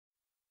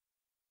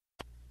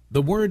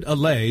The word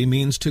allay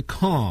means to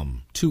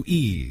calm, to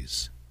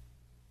ease.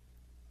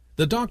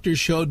 The doctor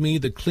showed me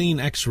the clean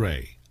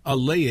X-ray,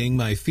 allaying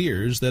my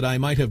fears that I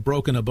might have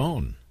broken a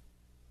bone.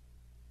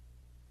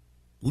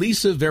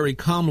 Lisa very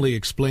calmly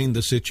explained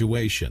the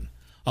situation,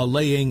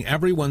 allaying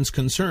everyone's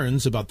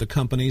concerns about the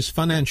company's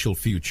financial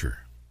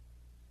future.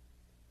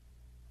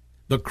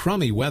 The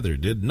crummy weather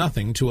did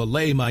nothing to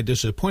allay my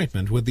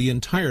disappointment with the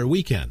entire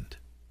weekend.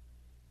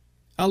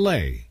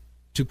 Allay,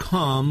 to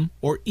calm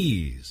or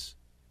ease.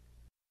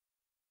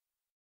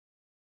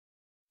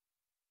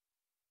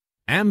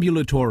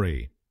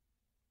 Ambulatory.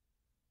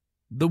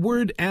 The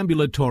word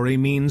ambulatory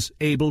means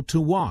able to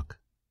walk.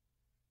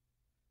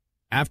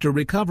 After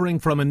recovering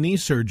from a knee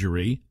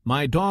surgery,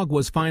 my dog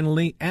was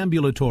finally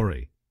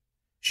ambulatory.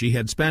 She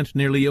had spent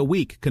nearly a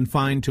week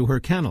confined to her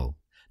kennel,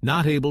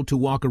 not able to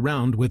walk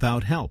around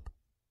without help.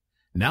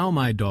 Now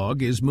my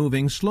dog is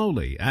moving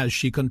slowly as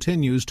she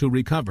continues to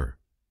recover.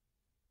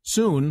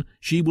 Soon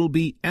she will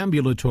be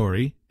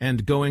ambulatory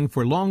and going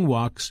for long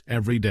walks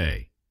every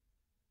day.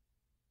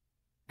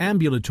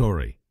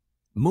 Ambulatory,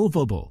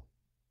 movable,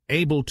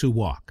 able to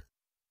walk.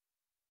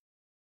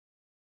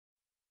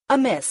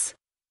 Amiss.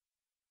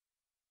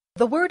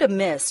 The word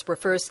amiss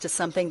refers to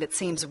something that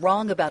seems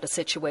wrong about a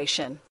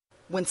situation,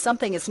 when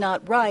something is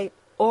not right,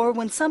 or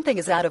when something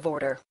is out of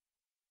order.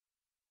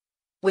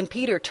 When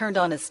Peter turned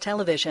on his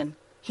television,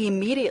 he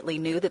immediately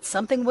knew that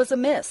something was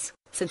amiss,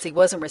 since he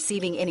wasn't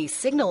receiving any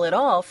signal at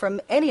all from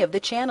any of the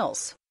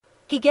channels.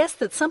 He guessed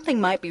that something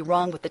might be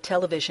wrong with the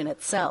television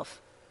itself,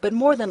 but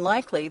more than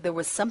likely there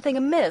was something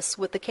amiss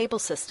with the cable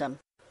system.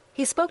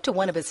 He spoke to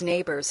one of his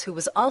neighbors who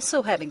was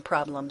also having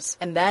problems,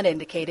 and that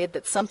indicated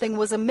that something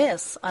was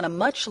amiss on a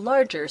much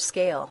larger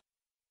scale.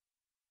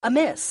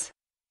 Amiss,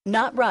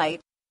 not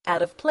right,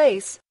 out of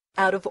place,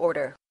 out of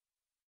order.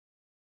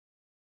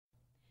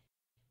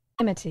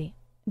 Amity.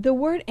 The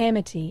word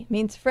amity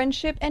means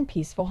friendship and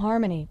peaceful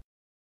harmony.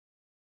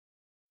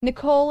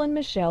 Nicole and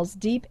Michelle's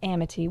deep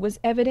amity was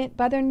evident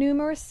by their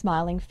numerous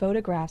smiling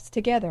photographs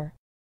together.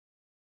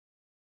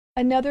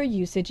 Another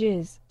usage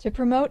is to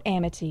promote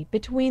amity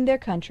between their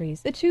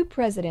countries. The two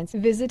presidents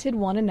visited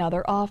one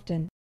another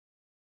often.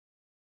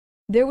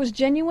 There was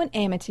genuine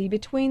amity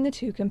between the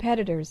two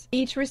competitors.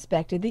 Each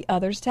respected the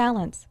other's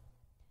talents.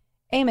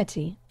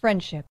 Amity,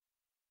 friendship.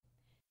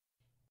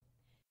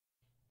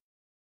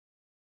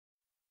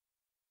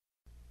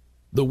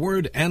 The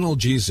word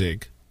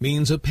analgesic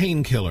means a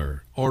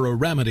painkiller or a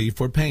remedy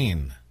for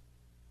pain.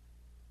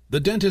 The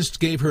dentist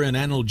gave her an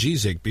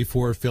analgesic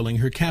before filling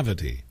her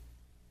cavity.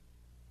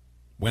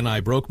 When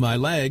I broke my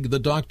leg, the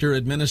doctor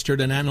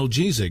administered an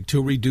analgesic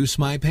to reduce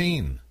my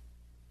pain.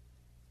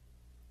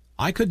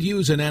 I could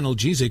use an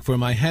analgesic for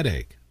my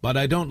headache, but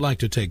I don't like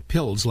to take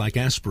pills like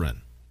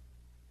aspirin.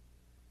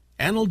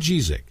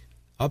 Analgesic,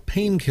 a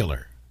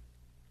painkiller.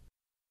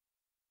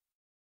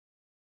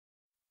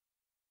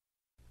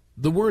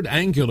 The word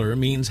angular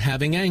means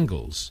having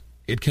angles.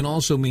 It can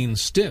also mean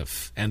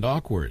stiff and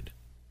awkward.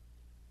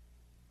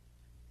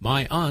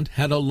 My aunt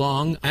had a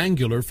long,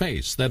 angular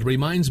face that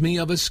reminds me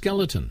of a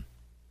skeleton.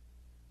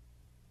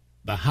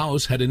 The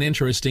house had an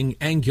interesting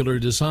angular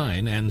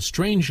design and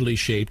strangely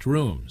shaped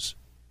rooms.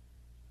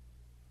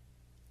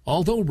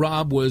 Although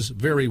Rob was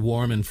very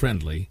warm and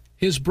friendly,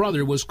 his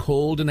brother was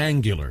cold and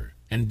angular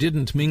and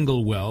didn't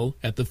mingle well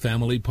at the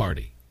family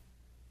party.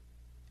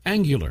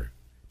 Angular,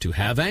 to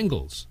have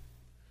angles.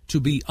 To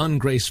be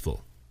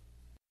ungraceful.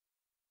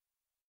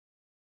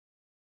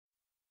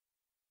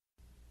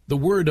 The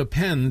word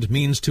append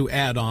means to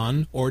add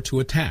on or to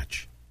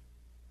attach.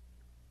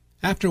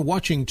 After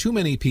watching too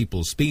many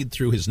people speed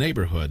through his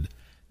neighborhood,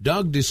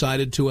 Doug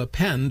decided to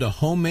append a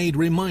homemade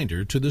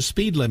reminder to the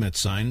speed limit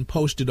sign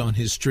posted on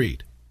his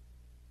street.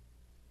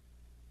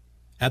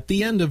 At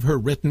the end of her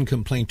written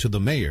complaint to the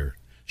mayor,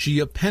 she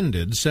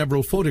appended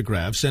several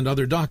photographs and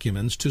other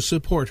documents to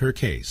support her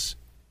case.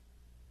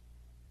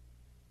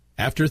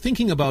 After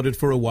thinking about it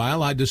for a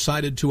while, I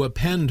decided to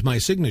append my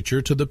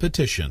signature to the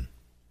petition.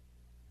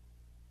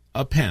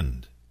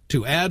 Append,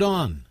 to add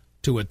on,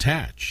 to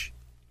attach.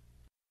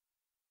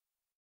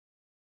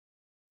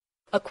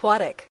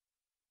 Aquatic.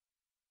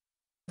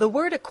 The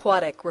word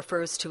aquatic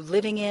refers to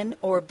living in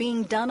or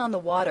being done on the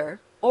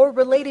water or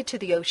related to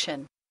the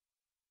ocean.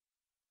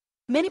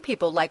 Many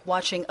people like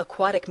watching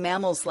aquatic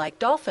mammals like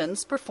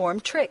dolphins perform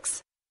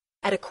tricks.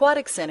 At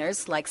aquatic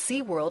centers like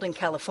SeaWorld in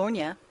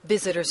California,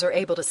 visitors are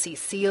able to see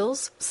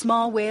seals,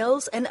 small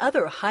whales, and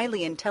other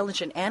highly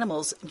intelligent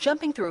animals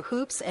jumping through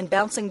hoops and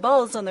bouncing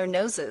balls on their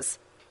noses.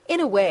 In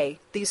a way,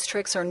 these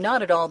tricks are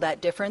not at all that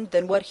different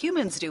than what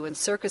humans do in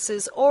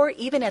circuses or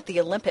even at the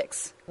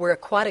Olympics, where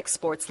aquatic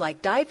sports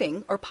like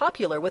diving are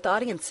popular with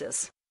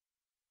audiences.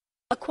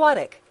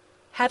 Aquatic,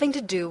 having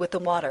to do with the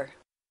water.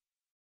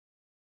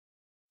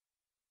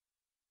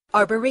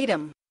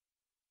 Arboretum.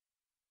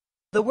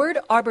 The word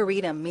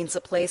arboretum means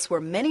a place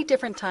where many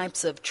different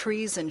types of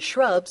trees and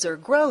shrubs are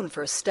grown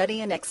for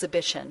study and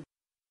exhibition.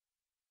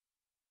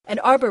 An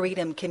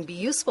arboretum can be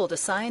useful to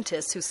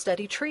scientists who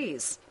study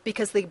trees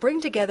because they bring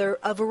together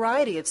a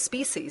variety of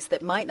species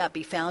that might not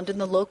be found in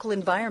the local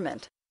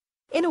environment.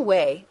 In a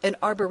way, an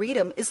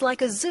arboretum is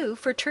like a zoo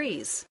for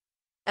trees.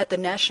 At the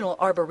National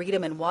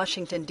Arboretum in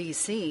Washington,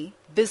 D.C.,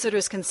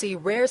 visitors can see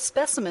rare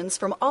specimens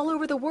from all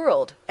over the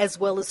world, as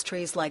well as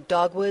trees like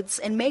dogwoods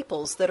and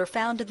maples that are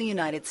found in the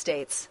United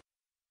States.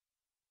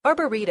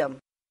 Arboretum,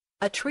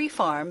 a tree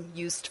farm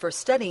used for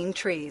studying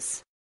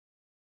trees.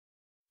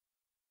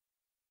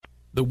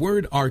 The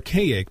word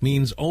archaic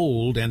means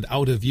old and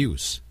out of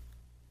use.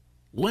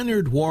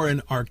 Leonard wore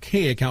an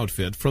archaic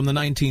outfit from the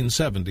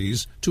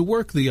 1970s to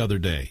work the other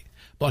day,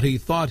 but he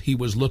thought he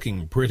was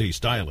looking pretty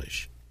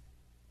stylish.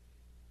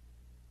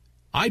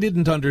 I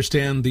didn't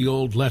understand the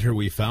old letter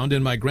we found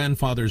in my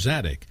grandfather's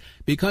attic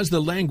because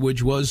the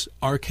language was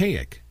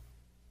archaic.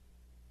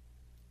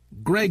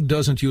 Greg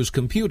doesn't use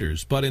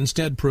computers, but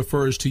instead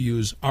prefers to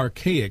use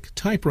archaic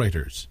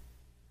typewriters.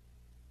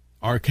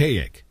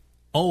 Archaic,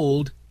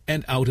 old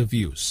and out of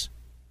use.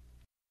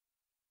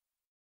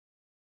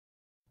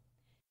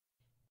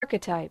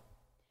 Archetype.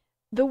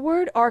 The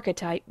word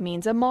archetype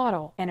means a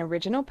model, an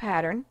original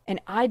pattern, an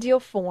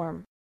ideal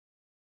form.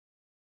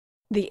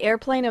 The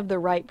airplane of the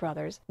Wright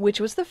brothers,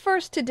 which was the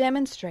first to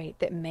demonstrate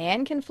that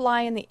man can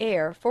fly in the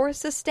air for a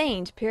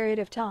sustained period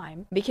of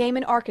time, became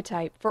an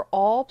archetype for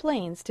all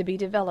planes to be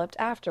developed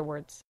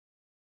afterwards.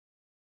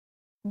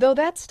 Though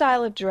that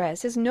style of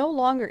dress is no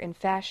longer in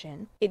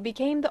fashion, it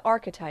became the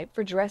archetype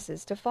for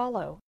dresses to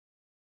follow.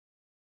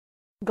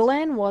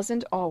 Glenn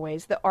wasn't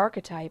always the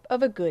archetype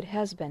of a good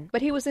husband,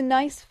 but he was a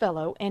nice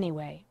fellow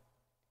anyway.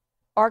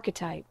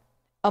 Archetype,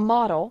 a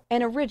model,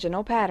 an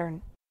original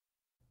pattern.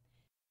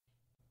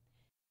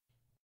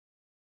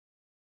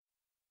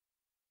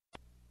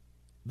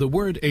 The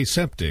word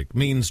aseptic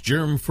means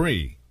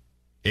germ-free.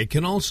 It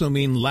can also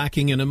mean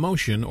lacking in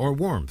emotion or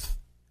warmth.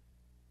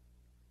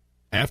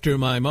 After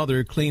my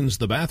mother cleans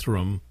the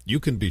bathroom, you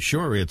can be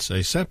sure it's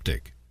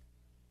aseptic.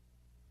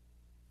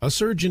 A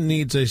surgeon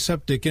needs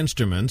aseptic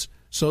instruments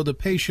so the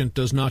patient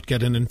does not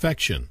get an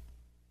infection.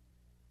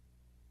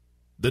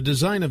 The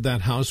design of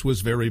that house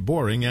was very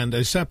boring and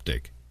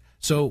aseptic,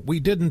 so we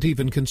didn't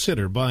even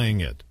consider buying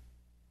it.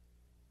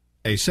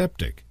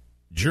 Aseptic,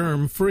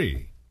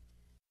 germ-free.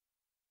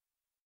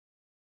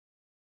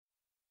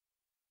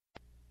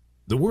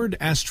 The word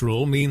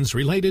astral means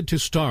related to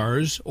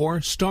stars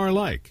or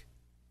star-like.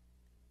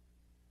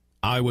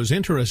 I was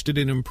interested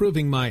in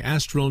improving my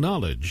astral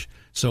knowledge,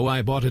 so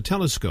I bought a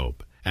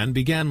telescope and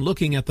began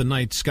looking at the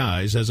night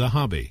skies as a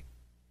hobby.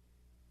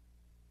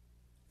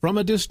 From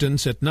a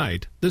distance at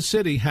night, the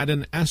city had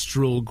an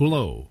astral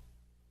glow.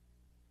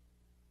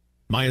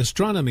 My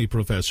astronomy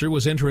professor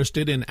was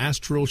interested in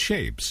astral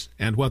shapes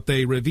and what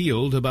they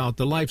revealed about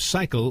the life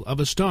cycle of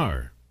a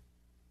star.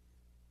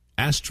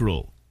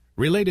 Astral,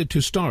 related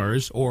to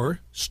stars or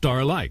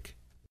star-like.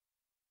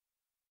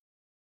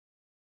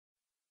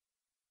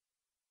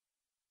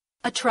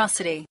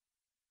 Atrocity.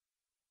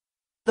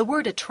 The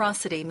word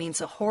atrocity means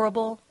a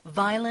horrible,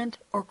 violent,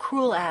 or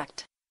cruel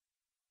act.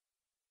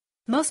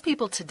 Most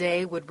people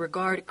today would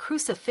regard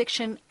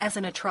crucifixion as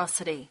an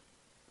atrocity,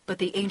 but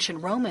the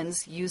ancient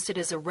Romans used it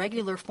as a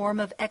regular form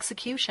of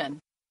execution.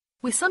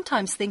 We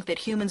sometimes think that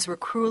humans were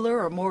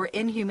crueler or more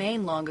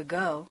inhumane long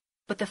ago,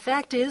 but the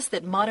fact is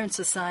that modern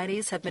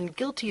societies have been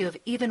guilty of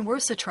even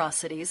worse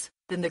atrocities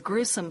than the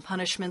gruesome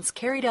punishments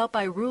carried out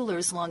by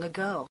rulers long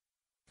ago.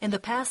 In the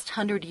past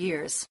 100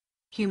 years,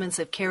 humans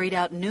have carried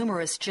out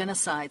numerous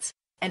genocides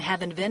and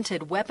have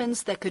invented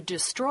weapons that could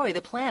destroy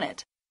the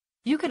planet.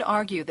 You could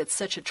argue that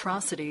such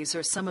atrocities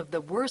are some of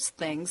the worst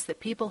things that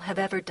people have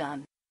ever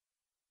done.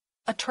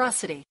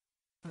 Atrocity,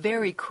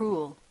 very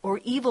cruel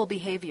or evil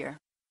behavior.